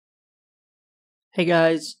Hey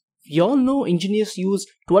guys, we all know engineers use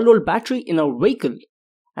 12-volt battery in our vehicle,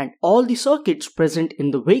 and all the circuits present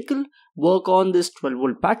in the vehicle work on this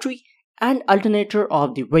 12-volt battery and alternator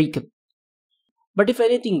of the vehicle. But if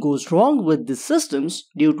anything goes wrong with these systems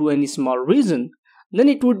due to any small reason, then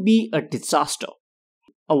it would be a disaster.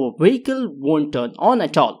 Our vehicle won't turn on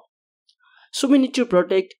at all. So we need to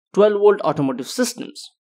protect 12-volt automotive systems.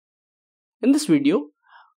 In this video,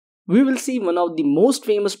 we will see one of the most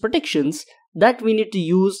famous protections that we need to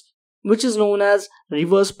use, which is known as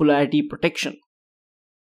reverse polarity protection.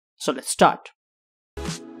 So let's start.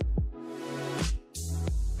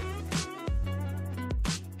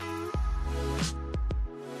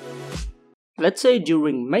 Let's say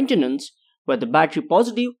during maintenance, where the battery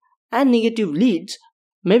positive and negative leads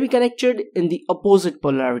may be connected in the opposite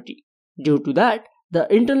polarity. Due to that,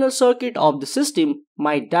 the internal circuit of the system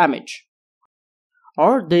might damage,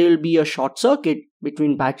 or there will be a short circuit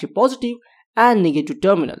between battery positive and negative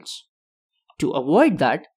terminals. To avoid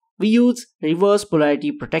that, we use reverse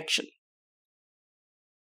polarity protection.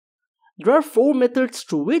 There are 4 methods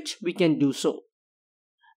through which we can do so: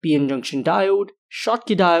 PN junction diode,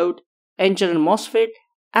 Schottky diode, N-channel MOSFET,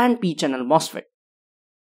 and P-channel MOSFET.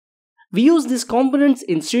 We use these components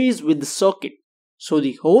in series with the circuit, so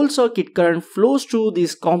the whole circuit current flows through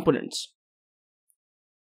these components.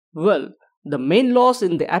 Well, the main loss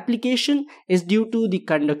in the application is due to the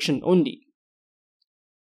conduction only.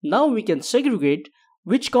 Now we can segregate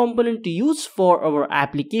which component to use for our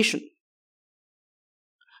application.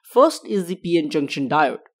 First is the PN junction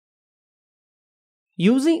diode.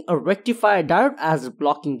 Using a rectifier diode as a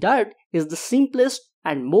blocking diode is the simplest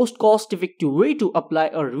and most cost-effective way to apply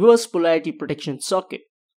a reverse polarity protection circuit.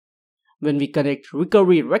 When we connect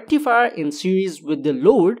recovery rectifier in series with the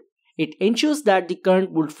load, it ensures that the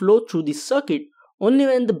current would flow through the circuit only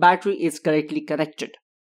when the battery is correctly connected.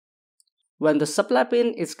 When the supply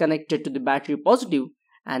pin is connected to the battery positive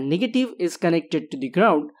and negative is connected to the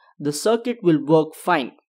ground, the circuit will work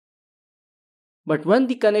fine. But when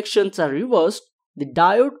the connections are reversed, the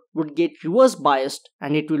diode would get reverse biased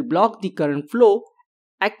and it will block the current flow,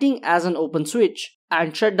 acting as an open switch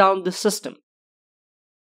and shut down the system.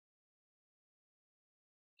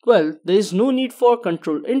 Well, there is no need for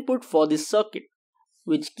control input for this circuit,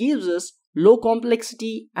 which gives us low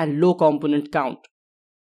complexity and low component count.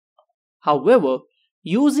 However,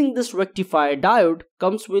 using this rectifier diode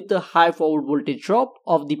comes with a high forward voltage drop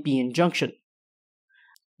of the PN junction.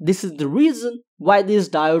 This is the reason why these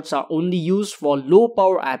diodes are only used for low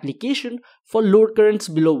power application for load currents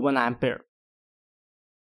below 1 ampere.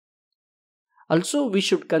 Also, we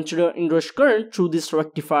should consider inrush current through this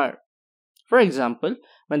rectifier. For example,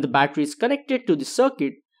 when the battery is connected to the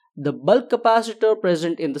circuit, the bulk capacitor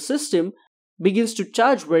present in the system begins to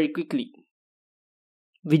charge very quickly,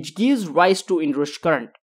 which gives rise to inrush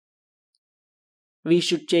current. We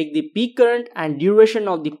should check the peak current and duration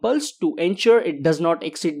of the pulse to ensure it does not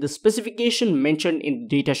exceed the specification mentioned in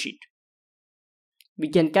the datasheet. We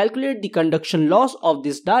can calculate the conduction loss of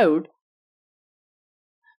this diode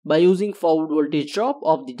by using forward voltage drop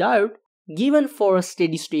of the diode given for a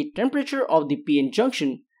steady state temperature of the PN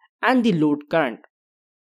junction and the load current.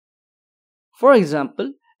 For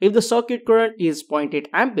example, if the circuit current is 0.8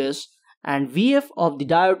 amperes and VF of the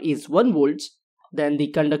diode is 1 volts, then the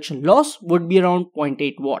conduction loss would be around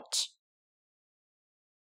 0.8 watts.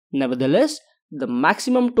 Nevertheless, the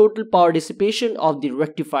maximum total power dissipation of the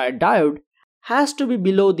rectifier diode has to be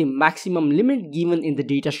below the maximum limit given in the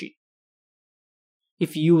datasheet.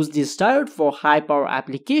 If you use this diode for high power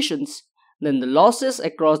applications, then the losses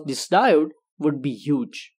across this diode would be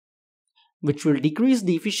huge, which will decrease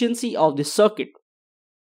the efficiency of the circuit,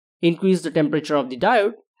 increase the temperature of the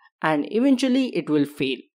diode, and eventually it will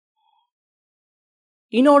fail.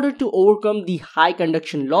 In order to overcome the high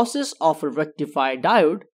conduction losses of a rectifier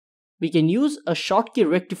diode, we can use a Schottky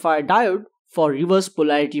rectifier diode for reverse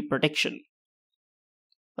polarity protection.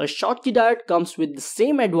 A Schottky diode comes with the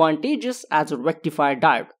same advantages as a rectifier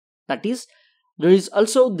diode, that is, there is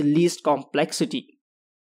also the least complexity.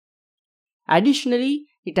 Additionally,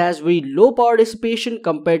 it has very low power dissipation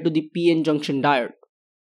compared to the PN junction diode,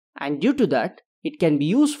 and due to that, it can be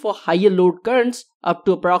used for higher load currents up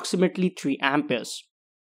to approximately 3 amperes.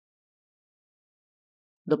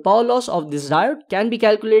 The power loss of this diode can be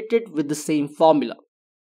calculated with the same formula.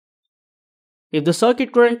 If the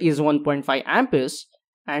circuit current is 1.5 amperes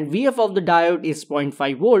and VF of the diode is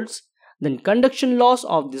 0.5 volts, then conduction loss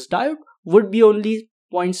of this diode would be only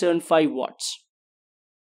 0.75 watts.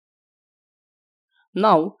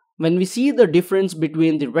 Now, when we see the difference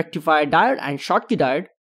between the rectifier diode and Schottky diode,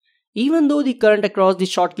 even though the current across the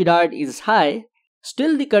Schottky diode is high,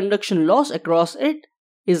 Still, the conduction loss across it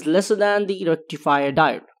is lesser than the rectifier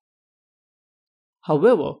diode.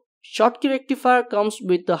 However, Schottky rectifier comes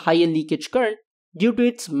with a higher leakage current due to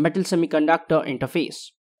its metal semiconductor interface.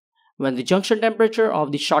 When the junction temperature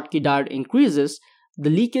of the Schottky diode increases,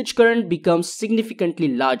 the leakage current becomes significantly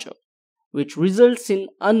larger, which results in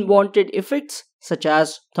unwanted effects such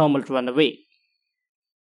as thermal runaway.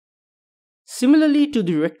 Similarly to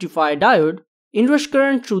the rectifier diode, inrush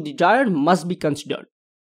current through the diode must be considered.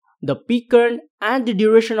 The peak current and the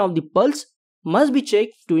duration of the pulse must be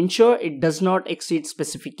checked to ensure it does not exceed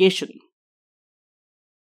specification.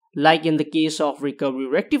 Like in the case of recovery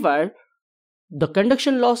rectifier, the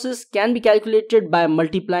conduction losses can be calculated by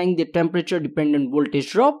multiplying the temperature dependent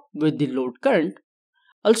voltage drop with the load current.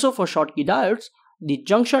 Also for Schottky diodes, the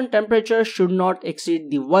junction temperature should not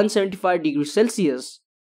exceed the 175 degrees Celsius.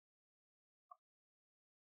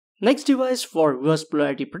 Next device for reverse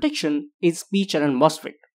polarity protection is P-channel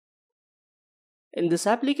MOSFET. In this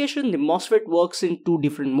application, the MOSFET works in two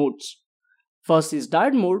different modes. First is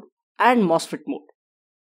diode mode and MOSFET mode.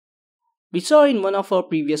 We saw in one of our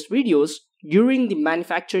previous videos, during the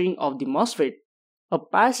manufacturing of the MOSFET, a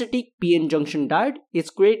parasitic PN junction diode is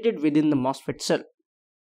created within the MOSFET cell.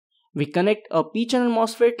 We connect a P-channel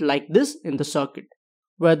MOSFET like this in the circuit,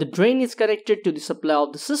 where the drain is connected to the supply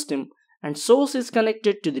of the system and source is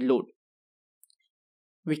connected to the load.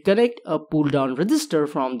 We connect a pull-down resistor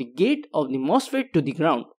from the gate of the MOSFET to the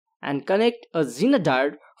ground and connect a Zener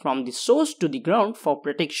diode from the source to the ground for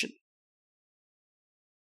protection.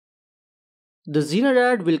 The Zener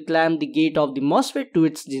diode will clamp the gate of the MOSFET to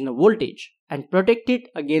its Zener voltage and protect it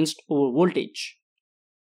against overvoltage.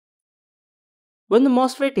 When the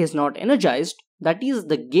MOSFET is not energized, that is,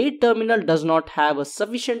 the gate terminal does not have a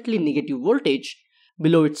sufficiently negative voltage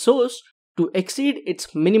below its source to exceed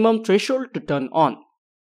its minimum threshold to turn on.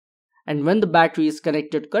 And when the battery is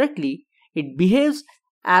connected correctly, it behaves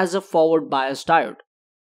as a forward bias diode.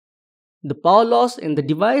 The power loss in the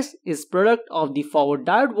device is product of the forward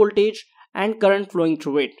diode voltage and current flowing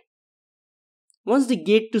through it. Once the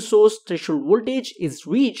gate to source threshold voltage is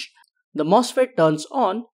reached, the MOSFET turns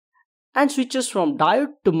on and switches from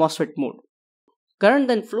diode to MOSFET mode. Current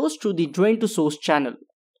then flows through the drain to source channel.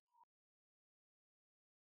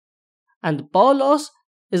 And the power loss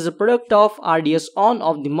is a product of RDS on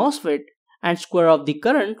of the MOSFET and square of the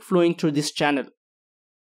current flowing through this channel.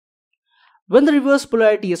 When the reverse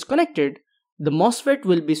polarity is connected, the MOSFET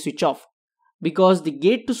will be switched off because the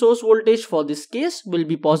gate to source voltage for this case will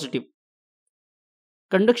be positive.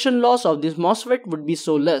 Conduction loss of this MOSFET would be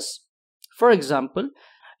so less. For example,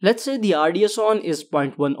 let's say the RDS on is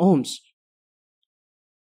 0.1 ohms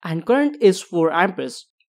and current is 4 amperes.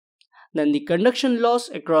 Then the conduction loss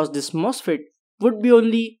across this MOSFET would be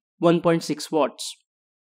only 1.6 watts.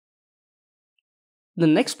 The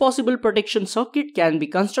next possible protection circuit can be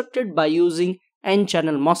constructed by using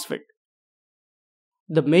N-channel MOSFET.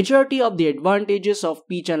 The majority of the advantages of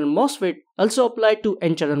P-channel MOSFET also apply to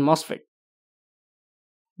N-channel MOSFET.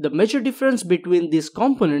 The major difference between these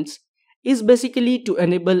components is basically to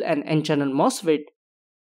enable an N-channel MOSFET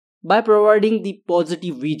by providing the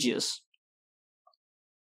positive VGS.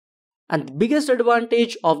 And the biggest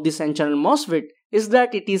advantage of this N-channel MOSFET is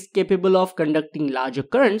that it is capable of conducting larger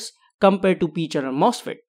currents compared to P-channel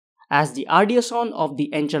MOSFET, as the RDS on of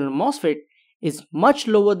the N-channel MOSFET is much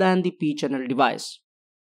lower than the P-channel device.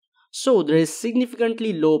 So there is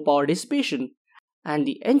significantly low power dissipation, and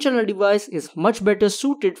the N-channel device is much better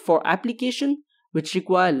suited for application which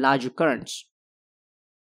require larger currents.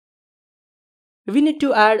 We need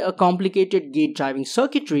to add a complicated gate driving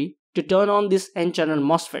circuitry to turn on this N-channel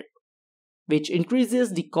MOSFET, which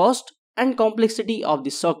increases the cost and complexity of the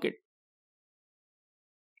circuit.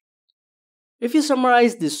 If you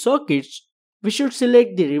summarize these circuits, we should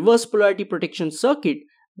select the reverse polarity protection circuit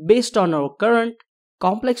based on our current,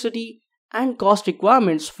 complexity, and cost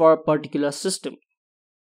requirements for a particular system.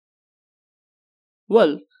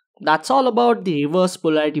 Well, that's all about the reverse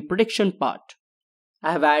polarity protection part.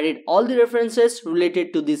 I have added all the references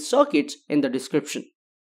related to these circuits in the description.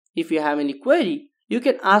 If you have any query, you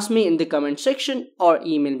can ask me in the comment section or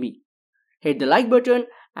email me. Hit the like button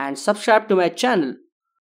and subscribe to my channel.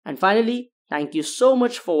 And finally, thank you so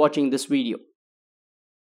much for watching this video.